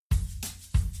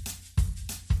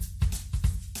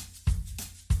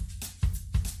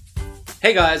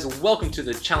Hey guys, welcome to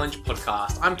the Challenge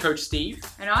Podcast. I'm Coach Steve.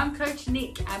 And I'm Coach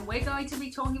Nick, and we're going to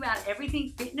be talking about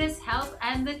everything fitness, health,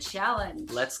 and the challenge.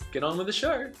 Let's get on with the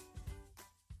show.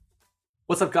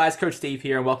 What's up, guys? Coach Steve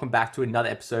here, and welcome back to another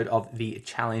episode of the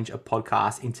Challenge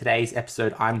Podcast. In today's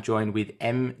episode, I'm joined with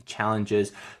M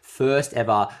Challenge's first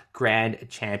ever grand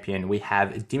champion. We have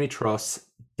Dimitrios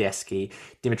Deske.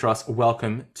 Dimitrios,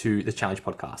 welcome to the Challenge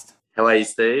Podcast. How are you,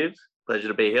 Steve? Pleasure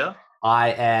to be here.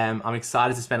 I'm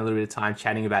excited to spend a little bit of time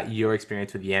chatting about your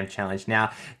experience with the M Challenge.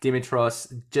 Now,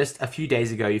 Dimitrios, just a few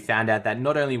days ago, you found out that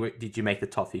not only did you make the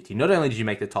top 50, not only did you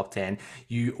make the top 10,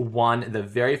 you won the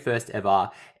very first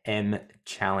ever M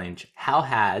Challenge. How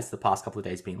has the past couple of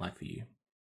days been like for you?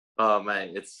 Oh,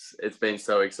 mate, it's been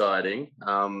so exciting.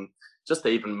 Just to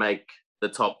even make the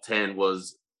top 10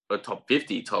 was, or top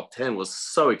 50, top 10 was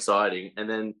so exciting. And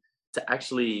then to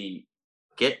actually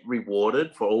get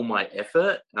rewarded for all my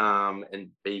effort and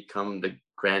become the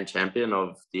grand champion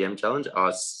of the M Challenge,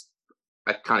 I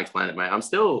can't explain it, mate. I'm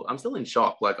still in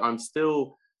shock. Like, I'm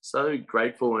still so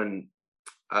grateful, and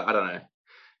I don't know.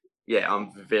 Yeah,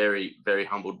 I'm very, very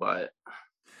humbled by it.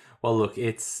 Well, look,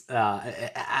 it's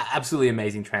absolutely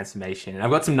amazing transformation. And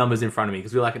I've got some numbers in front of me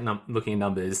because we like looking at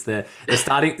numbers. The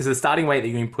starting weight that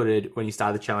you inputted when you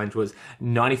started the challenge was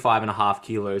 95.5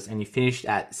 kilos, and you finished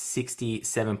at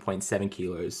 67.7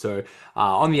 kilos. So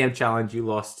on the M Challenge, you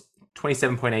lost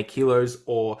 27.8 kilos,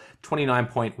 or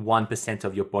 29.1%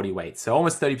 of your body weight. So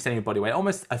almost 30% of your body weight,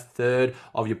 almost a third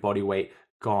of your body weight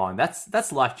gone.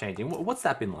 That's life changing. What's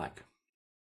that been like?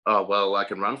 Oh, well, I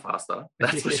can run faster,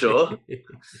 that's for sure.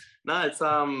 No,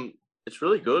 it's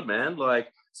really good, man.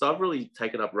 Like, so I've really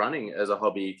taken up running as a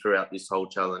hobby throughout this whole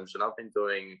challenge, and I've been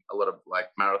doing a lot of like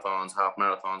marathons, half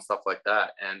marathons, stuff like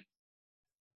that. And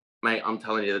mate, I'm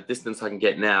telling you, the distance I can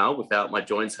get now without my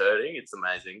joints hurting, it's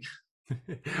amazing.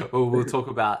 Well, we'll talk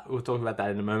about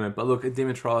that in a moment. But look,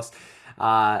 Dimitrios,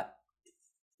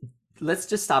 let's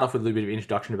just start off with a little bit of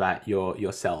introduction about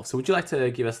yourself. So would you like to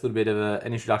give us a little bit of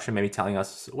an introduction, maybe telling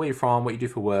us where you're from, what you do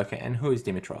for work, and who is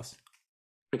Dimitrios?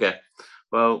 Okay.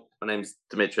 Well, my name's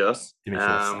Dimitrios.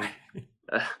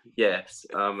 Yes,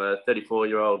 I'm a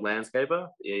 34-year-old landscaper.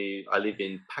 I live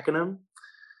in Pakenham.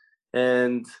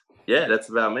 And yeah, that's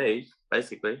about me,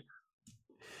 basically.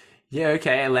 Yeah,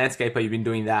 okay. A landscaper, you've been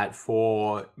doing that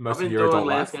for most of your adult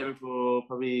life? I've been doing landscaping for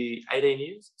probably 18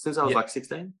 years, since I was like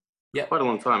 16. Yeah, quite a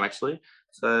long time, actually.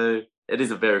 So it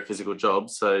is a very physical job.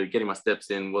 So getting my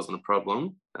steps in wasn't a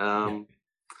problem.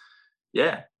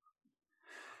 Yeah.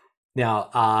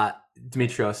 Now,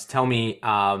 Dimitrios, tell me,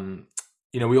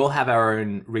 we all have our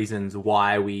own reasons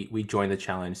why we joined the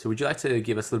challenge. So would you like to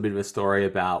give us a little bit of a story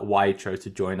about why you chose to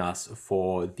join us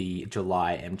for the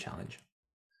July M Challenge?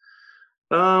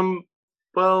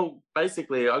 Well,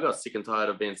 basically, I got sick and tired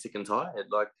of being sick and tired,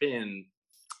 like being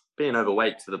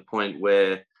overweight to the point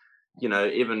where,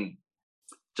 even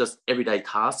just everyday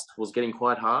tasks was getting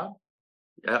quite hard.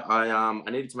 Yeah, I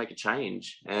needed to make a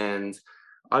change, and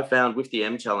I found with the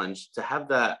M Challenge to have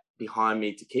that behind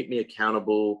me to keep me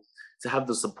accountable, to have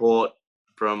the support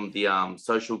from the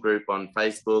social group on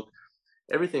Facebook,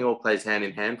 everything all plays hand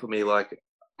in hand for me. Like,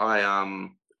 I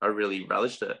really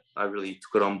relished it. I really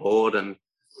took it on board, and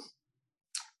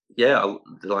yeah,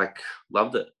 I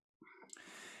loved it.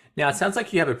 Now, it sounds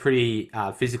like you have a pretty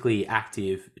physically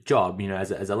active job.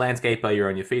 As a landscaper, you're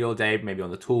on your feet all day, maybe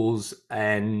on the tools.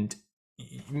 And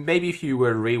maybe if you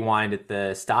were to rewind at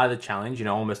the start of the challenge,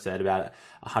 almost at about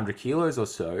 100 kilos or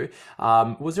so,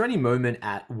 was there any moment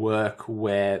at work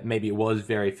where maybe it was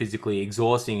very physically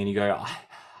exhausting and you go,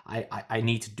 I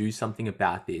need to do something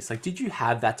about this? Like, did you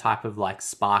have that type of like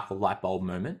spark or light bulb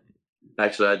moment?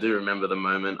 Actually, I do remember the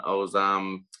moment. I was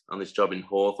on this job in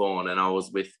Hawthorne, and I was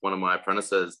with one of my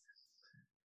apprentices.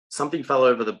 Something fell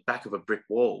over the back of a brick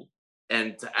wall,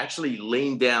 and to actually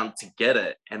lean down to get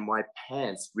it, and my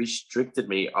pants restricted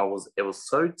me. It was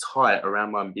so tight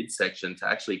around my midsection to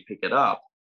actually pick it up.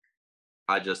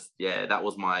 That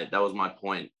was my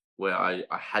point where I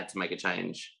had to make a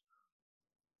change.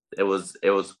 It was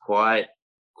quite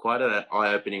an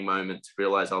eye-opening moment to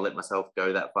realize I let myself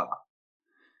go that far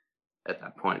at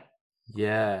that point.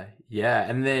 Yeah.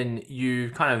 And then you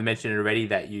kind of mentioned already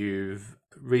that you've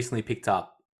recently picked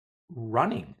up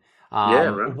running.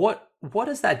 Right. What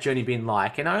has that journey been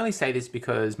like? And I only say this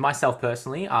because myself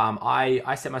personally,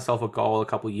 I set myself a goal a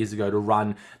couple of years ago to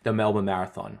run the Melbourne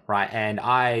Marathon, right? And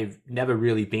I've never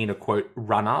really been a quote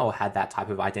runner or had that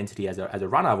type of identity as a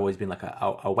runner. I've always been like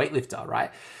a weightlifter, right?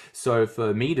 So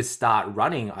for me to start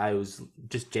running, I was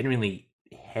just genuinely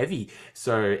heavy.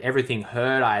 So everything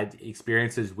hurt. I had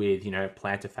experiences with,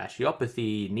 plantar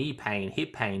fasciopathy, knee pain,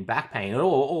 hip pain, back pain. It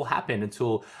all happened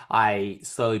until I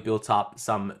slowly built up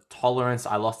some tolerance.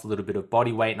 I lost a little bit of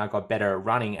body weight and I got better at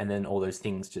running. And then all those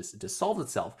things just solved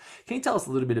itself. Can you tell us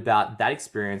a little bit about that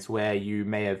experience where you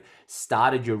may have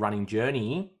started your running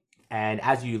journey, and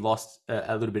as you lost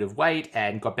a little bit of weight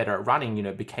and got better at running,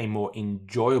 it became more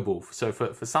enjoyable? So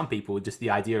for some people, just the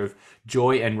idea of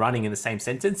joy and running in the same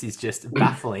sentence is just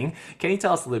baffling. Can you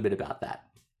tell us a little bit about that?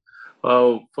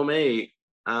 Well, for me,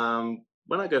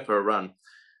 when I go for a run,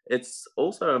 it's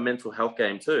also a mental health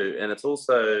game too. And it's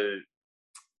also,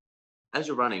 as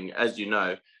you're running, as you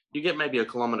know, you get maybe a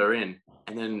kilometer in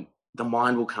and then the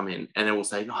mind will come in and it will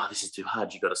say, no, this is too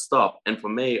hard. You got to stop. And for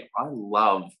me, I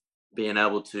love being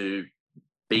able to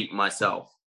beat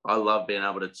myself. I love being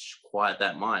able to quiet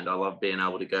that mind. I love being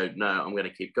able to go, no, I'm going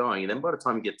to keep going. And then by the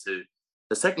time you get to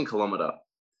the second kilometer,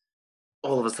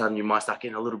 all of a sudden you might start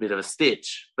getting a little bit of a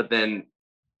stitch, but then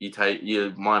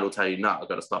your mind will tell you, no, I've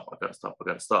got to stop. I've got to stop. I've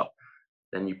got to stop.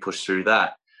 Then you push through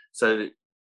that. So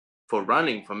for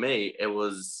running, for me, it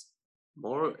was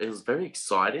very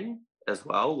exciting as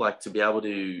well. Like to be able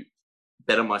to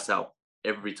better myself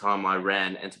every time I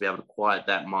ran and to be able to quiet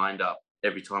that mind up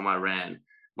every time I ran.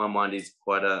 My mind is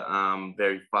quite a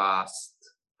very fast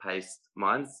paced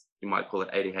mind. You might call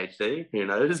it ADHD, who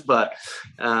knows? But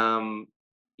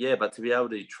but to be able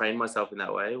to train myself in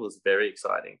that way was very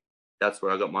exciting. That's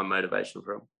where I got my motivation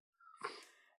from.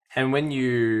 And when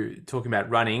you talking about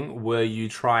running, were you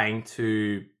trying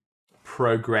to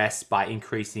progress by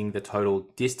increasing the total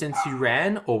distance you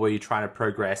ran, or were you trying to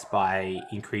progress by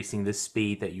increasing the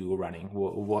speed that you were running?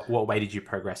 What way did you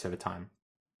progress over time?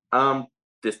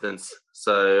 Distance.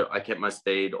 So I kept my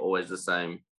speed always the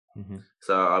same. Mm-hmm.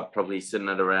 So I'm probably sitting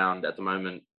at around, at the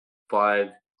moment,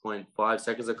 5.5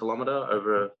 seconds a kilometer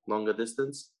over a longer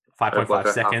distance. 5.5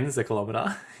 seconds a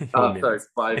kilometer. Sorry,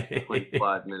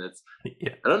 5.5 minutes.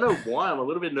 Yeah. I don't know why I'm a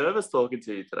little bit nervous talking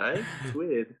to you today. It's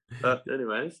weird. But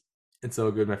anyways. It's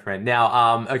all good, my friend.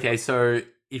 Now, okay, so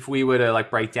if we were to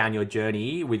break down your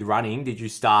journey with running, did you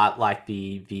start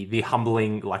the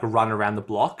humbling run around the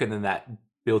block, and then that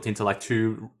built into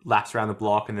 2 laps around the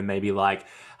block, and then maybe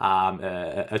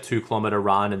a 2 kilometer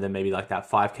run, and then maybe that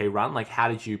 5K run? How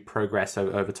did you progress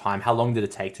over time? How long did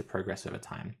it take to progress over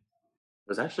time? It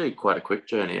was actually quite a quick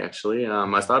journey, actually.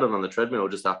 I started on the treadmill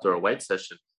just after a weight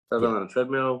session. Started on the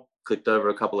treadmill, clicked over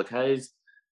a couple of Ks,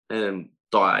 and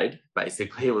died,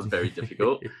 basically. It was very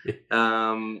difficult.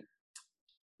 Then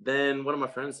one of my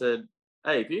friends said,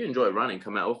 hey, if you enjoy running,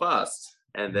 come out with us.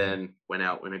 And then went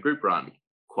out in a group run.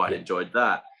 Quite enjoyed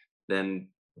that. Then,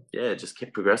 just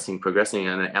kept progressing,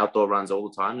 and outdoor runs all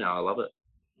the time now. I love it.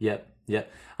 Yep.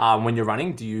 When you're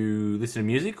running, do you listen to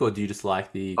music, or do you just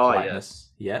like the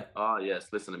quietness? Yes.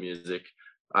 Listen to music.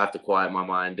 I have to quiet my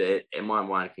mind. And my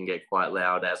mind can get quite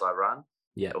loud as I run.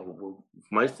 Yeah.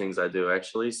 Most things I do,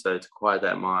 actually. So to quiet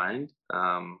that mind,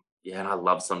 and I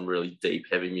love some really deep,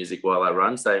 heavy music while I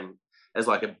run. Same as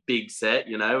a big set,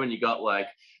 when you got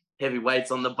heavy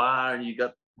weights on the bar and you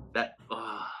got that,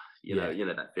 you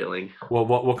know that feeling. Well,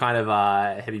 what kind of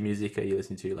heavy music are you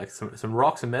listening to? Some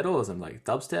rock, some metal, or some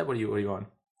dubstep? What are you on?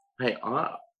 Hey,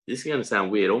 this is going to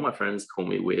sound weird. All my friends call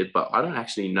me weird, but I don't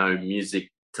actually know music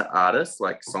to artists,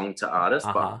 song to artist.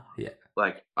 But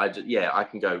I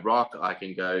can go rock, I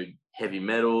can go heavy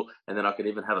metal, and then I could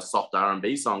even have a soft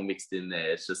R&B song mixed in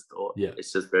there. It's just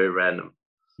very random.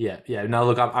 Yeah. No,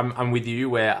 look, I'm with you.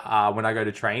 Where when I go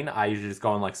to train, I usually just go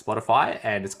on Spotify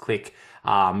and just click,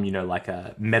 a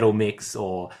metal mix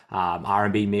or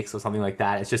R&B mix or something like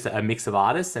that. It's just a mix of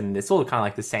artists, and it's all kind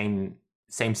of the same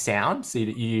sound. So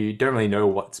you don't really know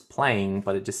what's playing,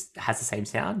 but it just has the same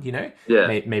sound. Yeah.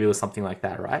 Maybe it was something like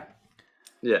that, right?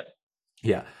 Yeah.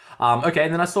 Yeah. Okay.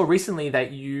 And then I saw recently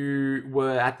that you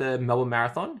were at the Melbourne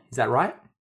Marathon. Is that right?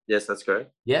 Yes, that's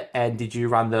correct. Yeah. And did you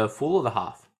run the full or the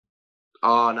half?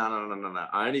 Oh, no.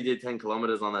 I only did 10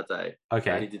 kilometers on that day.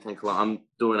 Okay. I only did 10 kilometers. I'm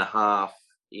doing a half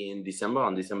in December,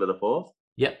 on December the 4th.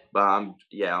 Yep. But I'm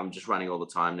just running all the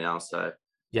time now. So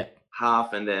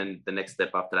half, and then the next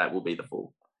step after that will be the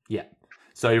full. Yeah.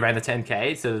 So you ran the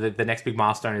 10K. So the next big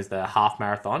milestone is the half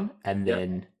marathon. And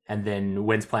then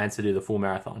when's plans to do the full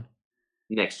marathon?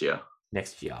 Next year.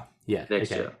 Yeah.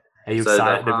 Next year. Are you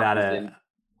excited about it?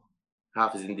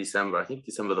 Half is in December. I think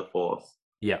December the 4th.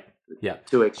 Yeah.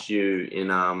 2XU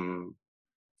in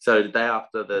so the day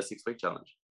after the 6-week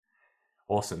challenge.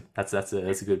 Awesome. That's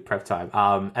a good prep time.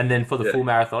 And then for the full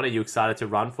marathon, are you excited to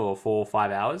run for 4 or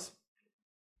 5 hours?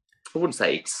 I wouldn't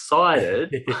say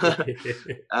excited.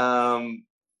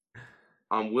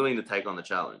 I'm willing to take on the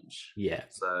challenge. Yeah.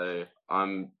 So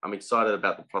I'm excited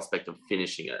about the prospect of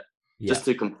finishing it, Yeah. just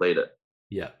to complete it.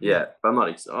 Yeah. Yeah, but I'm not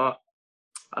excited. Oh,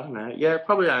 I don't know. Yeah,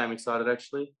 probably I am excited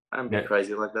actually. I'm a bit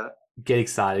crazy like that. Get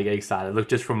excited. Look,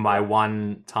 just from my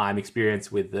one-time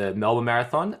experience with the Melbourne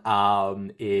Marathon,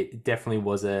 it definitely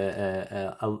was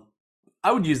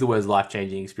I would use the words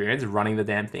life-changing experience running the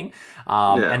damn thing.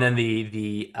 And then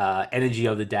the energy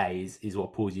of the days is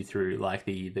what pulls you through. Like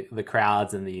the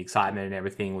crowds and the excitement and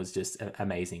everything was just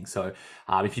amazing. So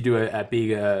if you do a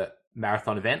bigger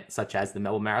marathon event such as the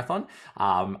Melbourne Marathon,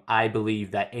 I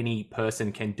believe that any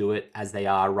person can do it as they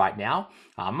are right now.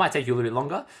 It might take you a little bit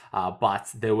longer,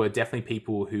 but there were definitely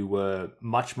people who were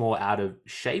much more out of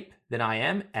shape than I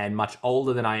am and much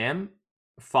older than I am,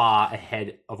 far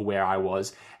ahead of where I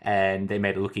was, and they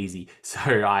made it look easy. So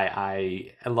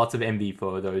I lots of envy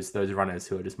for those runners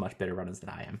who are just much better runners than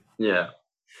I am. Yeah.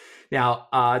 Now,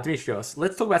 Dimitrios,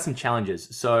 let's talk about some challenges.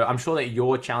 So I'm sure that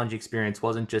your challenge experience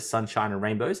wasn't just sunshine and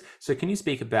rainbows. So can you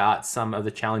speak about some of the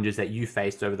challenges that you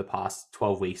faced over the past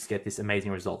 12 weeks to get this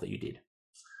amazing result that you did?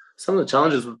 Some of the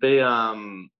challenges would be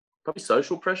probably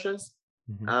social pressures.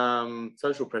 Mm-hmm.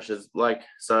 Social pressures, like,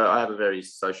 so I have a very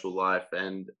social life,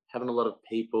 and having a lot of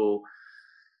people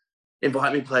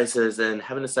invite me places and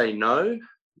having to say no.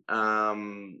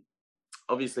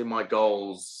 Obviously my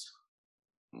goals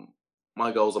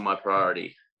are my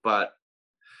priority, but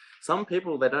some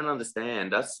people, they don't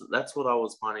understand. That's what I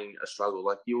was finding a struggle.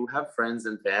 Like, you'll have friends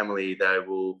and family, they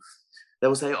will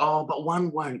say, oh, but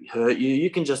one won't hurt you, you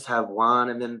can just have one.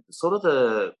 And then sort of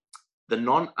the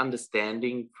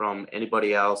non-understanding from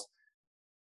anybody else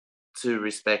to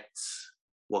respect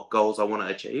what goals I want to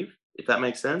achieve, if that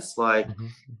makes sense. Like, Mm-hmm.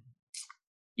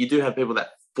 you do have people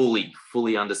that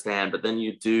fully understand, but then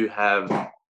you do have,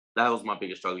 that was my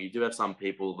biggest struggle, you do have some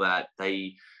people that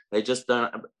they just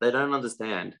don't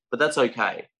understand, but that's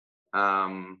okay. That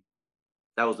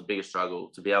was the biggest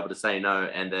struggle, to be able to say no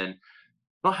and then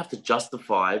not have to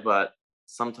justify, but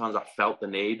sometimes I felt the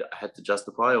need, I had to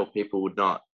justify, or people would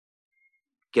not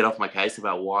get off my case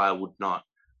about why I would not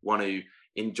want to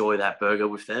enjoy that burger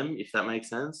with them, if that makes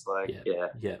sense. Like,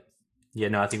 yeah.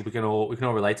 No, I think we can all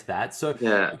relate to that. So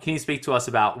yeah. Can you speak to us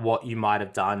about what you might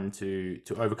have done to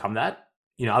overcome that?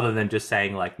 You know, other than just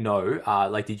saying like no,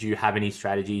 like, did you have any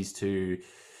strategies to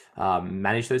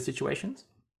manage those situations?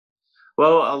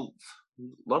 Well,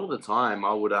 a lot of the time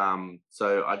I would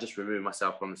so I just remove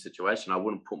myself from the situation. I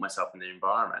wouldn't put myself in the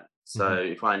environment. So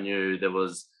Mm-hmm. if I knew there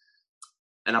was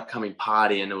an upcoming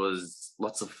party and there was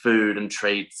lots of food and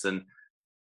treats, and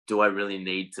do I really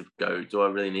need to go? Do I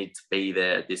really need to be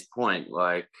there at this point?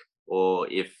 Like, or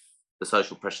if the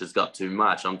social pressures got too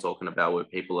much, I'm talking about where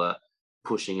people are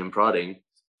pushing and prodding,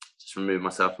 just remove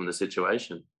myself from the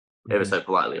situation, ever so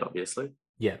politely, obviously.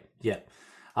 Yeah.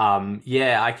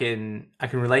 Yeah, I can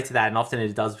relate to that, and often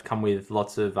it does come with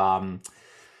lots of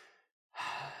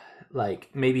like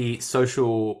maybe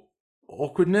social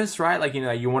awkwardness, right? Like, you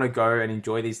know, you want to go and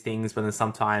enjoy these things, but then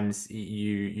sometimes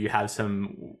you have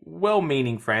some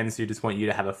well-meaning friends who just want you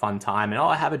to have a fun time and, oh,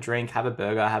 have a drink, have a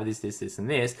burger, have this and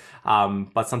this.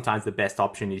 But sometimes the best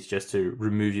option is just to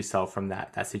remove yourself from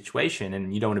that situation,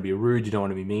 and you don't want to be rude, you don't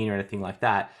want to be mean or anything like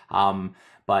that.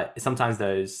 But sometimes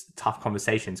those tough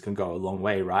conversations can go a long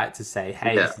way, right? To say,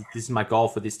 hey, this is my goal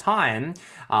for this time.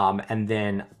 And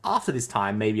then after this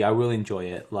time, maybe I will enjoy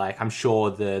it. Like, I'm sure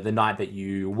the night that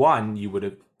you won, you would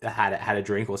have had a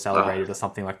drink or celebrated or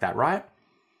something like that, right?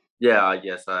 Yeah,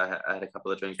 yes, I had a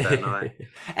couple of drinks that night.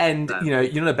 And, you know,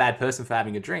 you're not a bad person for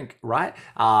having a drink, right?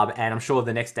 And I'm sure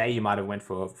the next day you might have went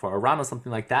for a run or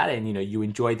something like that, and, you know, you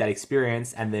enjoyed that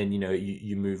experience, and then, you know,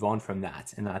 you move on from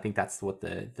that. And I think that's what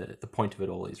the point of it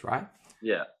all is, right?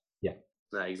 Yeah. Yeah.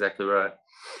 No, exactly right.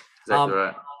 Exactly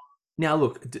right. Now,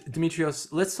 look, Dimitrios,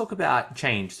 let's talk about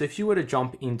change. So if you were to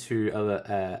jump into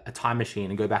a time machine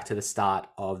and go back to the start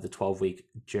of the 12-week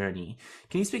journey,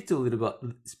 can you speak a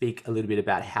little bit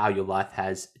about how your life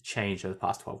has changed over the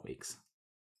past 12 weeks?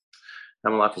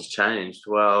 How my life has changed?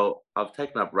 Well, I've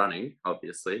taken up running,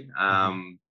 obviously.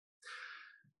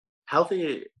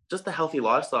 Just a healthy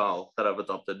lifestyle that I've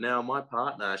adopted. Now, my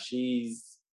partner,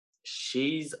 she's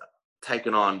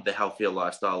taken on the healthier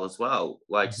lifestyle as well.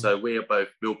 Like, so we are both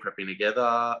meal prepping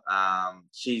together.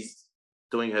 She's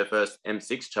doing her first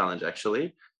M6 challenge,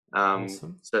 actually.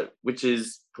 Awesome. So, which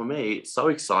is, for me, so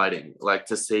exciting. Like,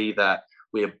 to see that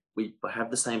we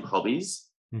have the same hobbies,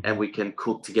 and we can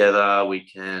cook together, we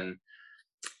can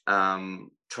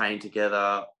train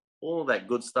together, all that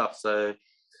good stuff. So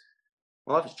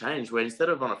my life has changed, where instead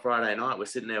of on a Friday night we're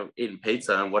sitting there eating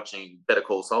pizza and watching Better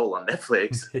Call Saul on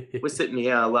Netflix, we're sitting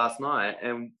here last night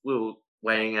and we were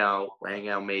weighing our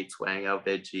meats, weighing our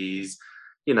veggies.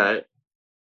 You know,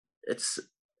 it's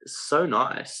so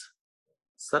nice.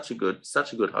 Such a good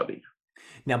hobby.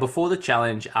 Now, before the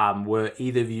challenge, were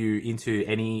either of you into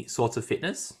any sorts of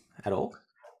fitness at all?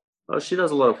 Well, she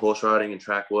does a lot of horse riding and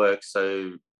track work,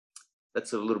 so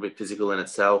that's a little bit physical in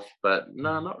itself, but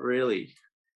no, not really.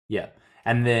 Yeah.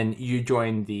 And then you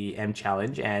joined the M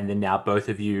Challenge, and then now both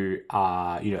of you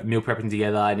are, meal prepping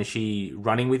together. And is she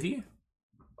running with you?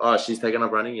 Oh, she's taken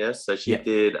up running, yes. So she Yeah.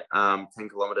 did 10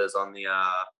 kilometers on the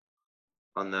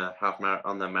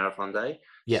marathon day.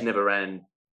 Yeah. She never ran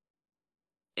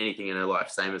anything in her life,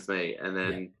 same as me. And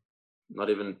then not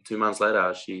even 2 months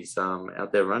later, she's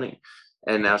out there running.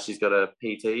 And now she's got a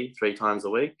PT 3 times a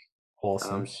week.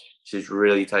 Awesome. She's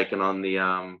really taken on the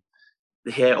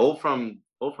all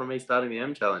from me starting the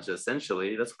M Challenge.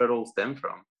 Essentially, that's where it all stemmed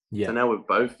from. Yeah. So now we've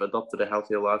both adopted a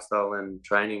healthier lifestyle and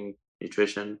training,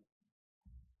 nutrition.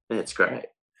 Yeah, it's great.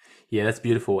 Yeah, that's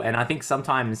beautiful. And I think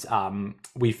sometimes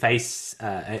we face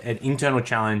an internal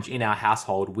challenge in our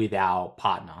household with our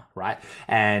partner, right?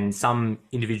 And some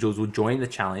individuals will join the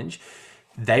challenge.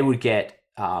 They would get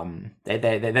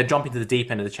they jump into the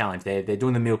deep end of the challenge. They're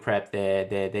doing the meal prep.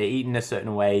 They're eating a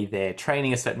certain way. They're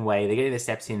training a certain way. They're getting their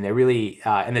steps in. They're really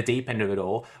in the deep end of it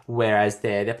all. Whereas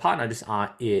their partner just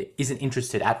isn't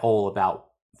interested at all about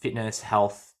fitness,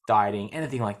 health, dieting,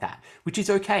 anything like that, which is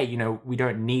okay. We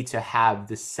don't need to have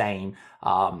the same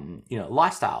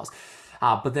lifestyles.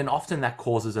 But then often that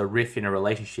causes a rift in a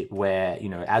relationship where,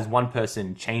 as one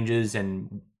person changes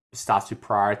and starts to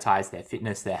prioritize their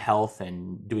fitness, their health,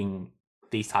 and doing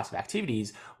these types of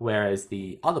activities, whereas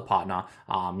the other partner,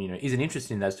 isn't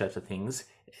interested in those types of things,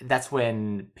 that's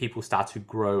when people start to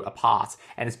grow apart.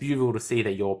 And it's beautiful to see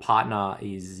that your partner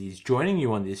is joining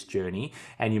you on this journey,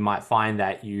 and you might find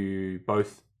that you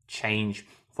both change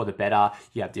for the better.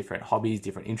 You have different hobbies,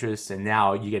 different interests, and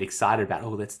now you get excited about,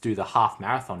 let's do the half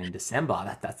marathon in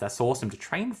December. That's awesome to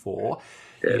train for.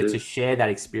 You get to share that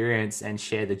experience and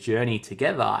share the journey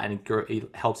together, and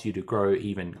it helps you to grow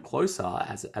even closer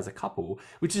as a couple,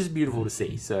 which is beautiful to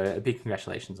see. So a big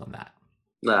congratulations on that.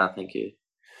 Thank you.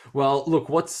 Well, look,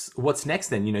 what's next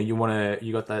then?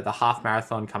 You got the half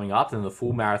marathon coming up, and the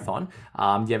full marathon.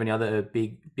 Do you have any other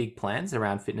big plans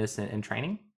around fitness and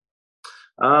training?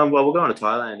 Well, we're going to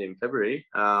Thailand in February.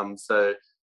 So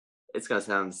it's going to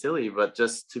sound silly, but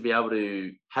just to be able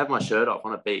to have my shirt off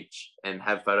on a beach and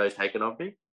have photos taken of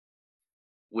me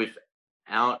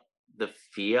without the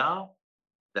fear,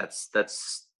 that's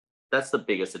the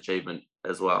biggest achievement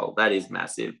as well. That is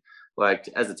massive. Like,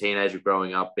 as a teenager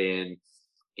growing up, being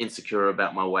insecure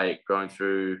about my weight, going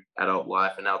through adult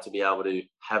life, and now to be able to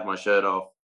have my shirt off.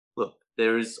 Look,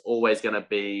 there is always going to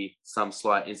be some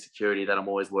slight insecurity that I'm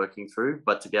always working through,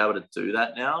 but to be able to do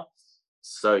that now,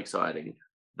 so exciting.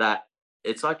 That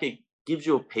it's like it gives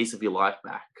you a piece of your life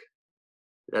back.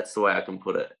 That's the way I can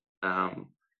put it.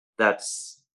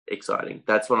 That's exciting.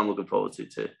 That's what I'm looking forward to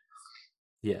too.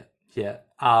 Yeah.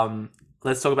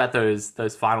 Let's talk about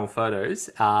those final photos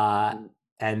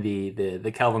and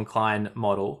the Calvin Klein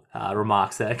model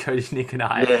remarks that Coach Nick and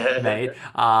I made.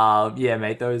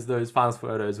 Mate, those final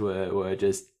photos were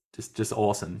just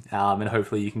awesome. And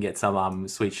hopefully you can get some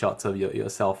sweet shots of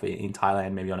yourself in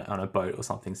Thailand, maybe on a boat or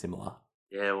something similar.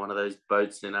 Yeah, one of those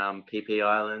boats in PP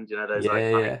Island, those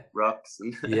iconic rocks.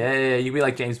 Yeah, you could be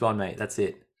like James Bond, mate. That's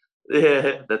it.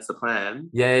 Yeah, that's the plan.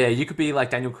 Yeah, you could be like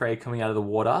Daniel Craig coming out of the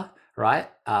water, right?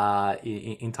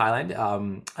 In Thailand.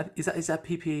 Is that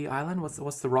PP Island?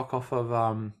 What's the rock off of?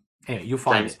 Anyway, you'll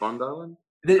find James Bond Island.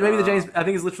 Maybe the James. I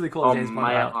think it's literally called James Bond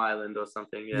Island or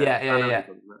something. Yeah.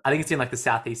 I think it's in like the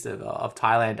southeast of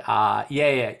Thailand.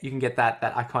 Yeah. You can get that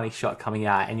iconic shot coming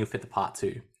out, and you'll fit the part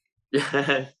too.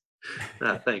 Yeah.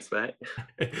 No, thanks, mate.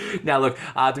 Now, look,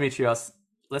 Dimitrios,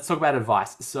 let's talk about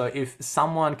advice. So if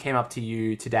someone came up to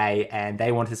you today and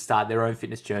they wanted to start their own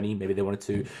fitness journey, maybe they wanted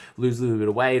to lose a little bit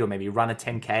of weight, or maybe run a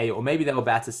 10K, or maybe they were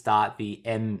about to start the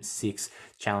M6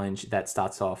 challenge that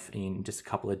starts off in just a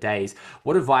couple of days,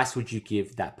 what advice would you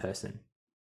give that person?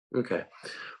 Okay.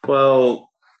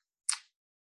 Well,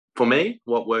 for me,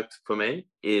 what worked for me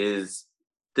is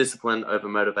discipline over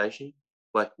motivation.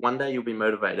 Like, one day you'll be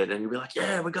motivated and you'll be like,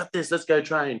 yeah, we got this, let's go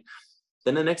train.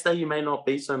 Then the next day you may not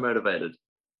be so motivated,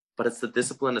 but it's the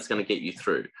discipline that's going to get you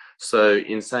through. So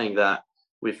in saying that,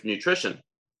 with nutrition,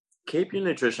 keep your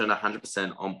nutrition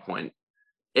 100% on point.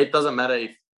 It doesn't matter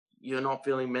if you're not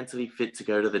feeling mentally fit to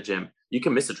go to the gym. You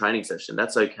can miss a training session,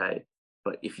 that's okay.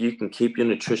 But if you can keep your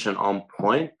nutrition on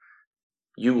point,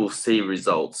 you will see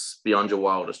results beyond your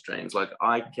wildest dreams. Like,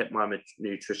 I kept my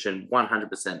nutrition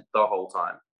 100% the whole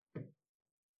time.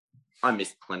 I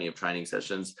missed plenty of training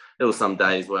sessions. There were some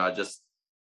days where I just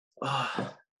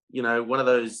one of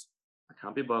those, I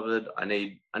can't be bothered. I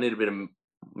need a bit of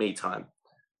me time,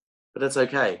 but that's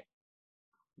okay.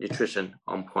 Nutrition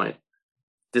on point.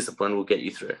 Discipline will get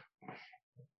you through.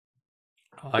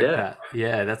 I like that.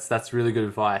 Yeah, that's really good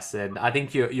advice. And I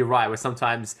think you're right, where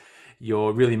sometimes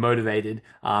you're really motivated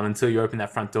until you open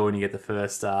that front door and you get the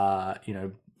first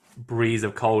breeze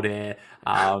of cold air,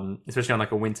 especially on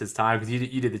like a winter's time, because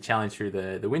you did the challenge through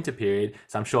the winter period.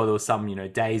 So I'm sure there was some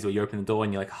days where you open the door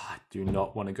and you're like, I do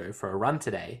not want to go for a run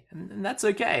today, and that's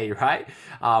okay, right?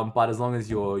 But as long as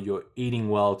you're eating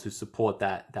well to support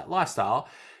that lifestyle,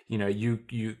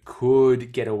 you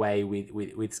could get away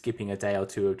with skipping a day or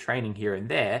two of training here and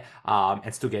there,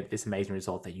 and still get this amazing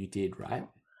result that you did, right?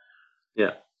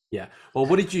 Yeah. Yeah. Well,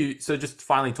 so just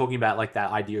finally talking about like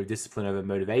that idea of discipline over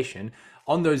motivation,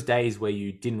 on those days where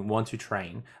you didn't want to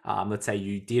train, let's say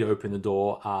you did open the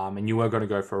door, and you were going to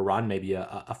go for a run, maybe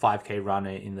a 5K run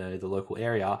in the local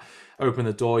area, open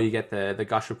the door, you get the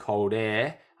gush of cold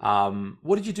air.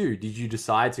 What did you do? Did you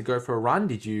decide to go for a run?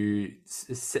 Did you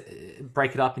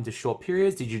break it up into short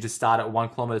periods? Did you just start at 1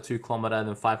 kilometer, 2 kilometer, and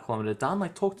then 5 kilometer done?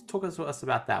 Like talk to us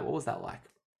about that. What was that like?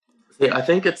 See, I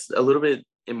think it's a little bit,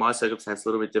 in my circumstance, a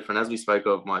little bit different. As we spoke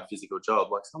of my physical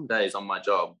job, like some days on my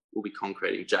job, we'll be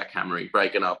concreting, jackhammering,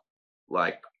 breaking up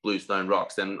like bluestone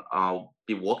rocks, and I'll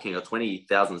be walking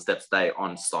 20,000 steps a day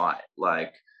on site.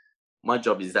 Like my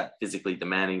job is that physically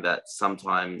demanding that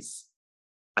sometimes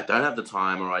I don't have the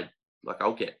time, or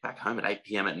I'll get back home at 8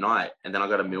 p.m. at night, and then I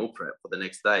got to meal prep for the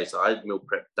next day. So I meal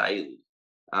prep daily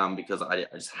because I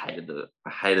just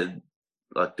hated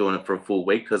like doing it for a full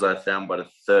week, because I found by the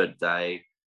third day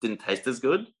didn't taste as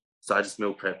good. So I just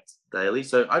meal prepped daily.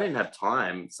 So I didn't have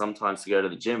time sometimes to go to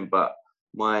the gym, but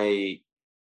my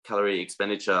calorie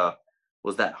expenditure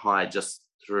was that high just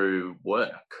through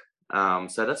work.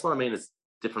 So that's what I mean. It's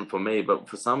different for me, but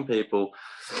for some people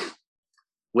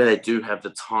where they do have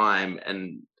the time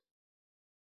and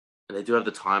they,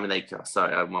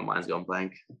 sorry, my mind's gone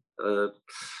blank.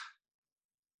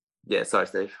 Sorry,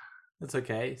 Steve. That's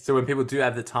okay. So when people do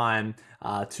have the time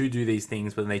to do these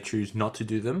things, but then they choose not to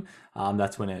do them,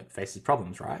 that's when it faces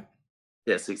problems, right?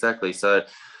 Yes, exactly. So,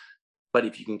 but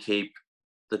if you can keep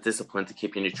the discipline to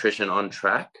keep your nutrition on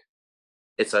track,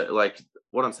 it's like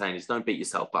what I'm saying is don't beat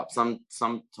yourself up.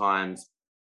 Sometimes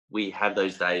we have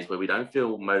those days where we don't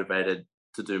feel motivated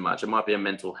to do much. It might be a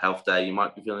mental health day. You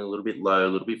might be feeling a little bit low, a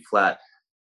little bit flat.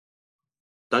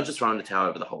 Don't just throw in the towel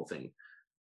over the whole thing.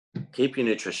 Keep your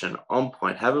nutrition on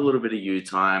point. Have a little bit of you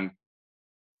time.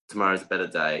 Tomorrow's a better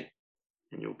day,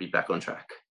 and you'll be back on track.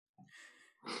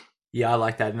 Yeah, I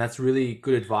like that, and that's really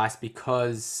good advice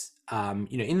because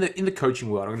in the coaching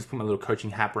world, I'm going to put my little coaching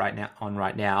hat right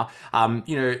now.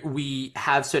 We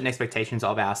have certain expectations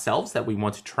of ourselves that we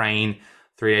want to train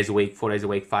 3 days a week, 4 days a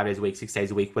week, 5 days a week, 6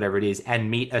 days a week, whatever it is, and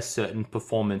meet a certain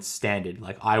performance standard.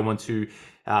 Like I want to,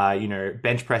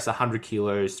 bench press 100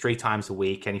 kilos 3 times a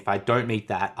week. And if I don't meet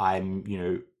that,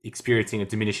 I'm, experiencing a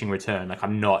diminishing return. Like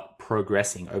I'm not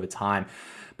progressing over time.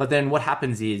 But then what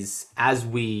happens is as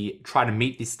we try to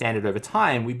meet this standard over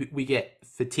time, we get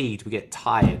fatigued, we get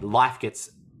tired, life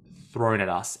gets thrown at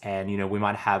us. And, we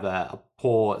might have a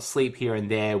poor sleep here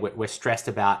and there. We're stressed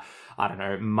about, I don't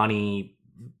know, money,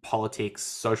 politics,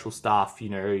 social stuff,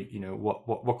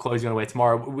 what clothes you're gonna wear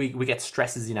tomorrow. We get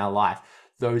stresses in our life.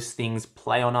 Those things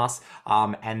play on us,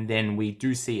 and then we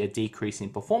do see a decrease in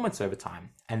performance over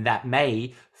time. And that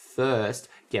may first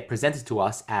get presented to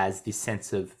us as this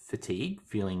sense of fatigue,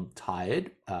 feeling tired,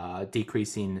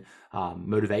 decrease in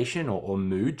motivation or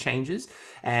mood changes.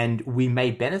 And we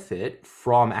may benefit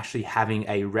from actually having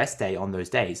a rest day on those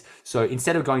days. So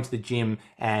instead of going to the gym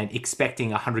and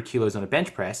expecting 100 kilos on a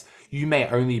bench press, you may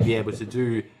only be able to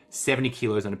do 70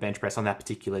 kilos on a bench press on that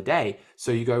particular day.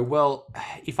 So you go, well,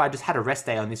 if I just had a rest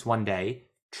day on this one day,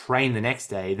 train the next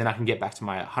day, then I can get back to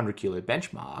my 100 kilo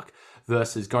benchmark,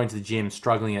 versus going to the gym,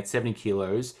 struggling at 70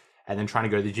 kilos, and then trying to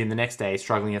go to the gym the next day,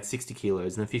 struggling at 60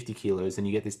 kilos and then 50 kilos, and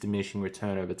you get this diminishing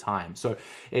return over time. So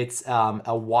it's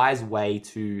a wise way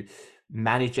to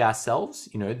manage ourselves,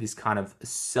 this kind of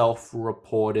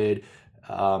self-reported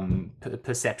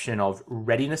perception of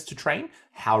readiness to train.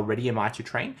 How ready am I to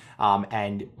train?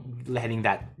 And letting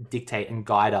that dictate and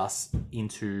guide us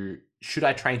into, should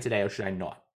I train today or should I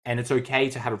not? And it's okay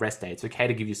to have a rest day. It's okay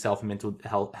to give yourself a mental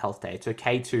health day. It's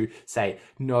okay to say,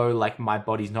 no, like my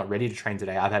body's not ready to train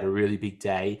today. I've had a really big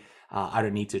day. I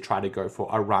don't need to try to go for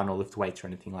a run or lift weights or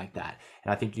anything like that.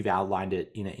 And I think you've outlined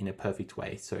it in a perfect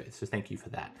way. So thank you for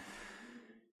that.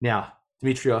 Now,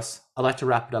 Dimitrios, I'd like to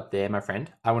wrap it up there, my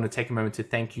friend. I want to take a moment to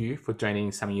thank you for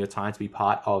donating some of your time to be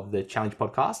part of the Challenge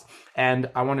podcast. And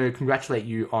I want to congratulate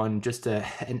you on just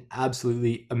an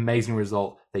absolutely amazing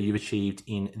result that you've achieved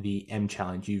in the M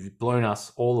Challenge. You've blown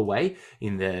us all away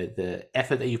in the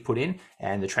effort that you've put in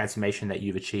and the transformation that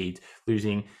you've achieved,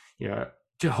 losing,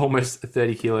 to almost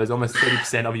 30 kilos, almost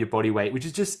 30% of your body weight, which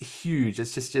is just huge.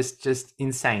 It's just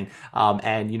insane.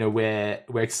 And we're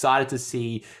excited to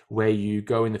see where you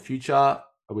go in the future.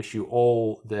 I wish you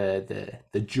all the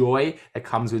joy that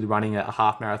comes with running a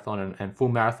half marathon and full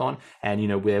marathon.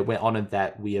 And we're honored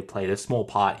that we have played a small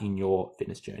part in your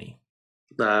fitness journey.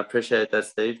 I appreciate that,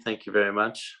 Steve. Thank you very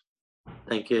much.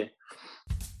 Thank you.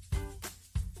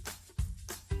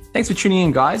 Thanks for tuning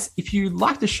in, guys. If you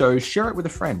like the show, share it with a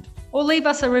friend. Or leave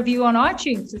us a review on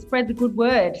iTunes to spread the good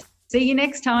word. See you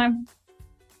next time.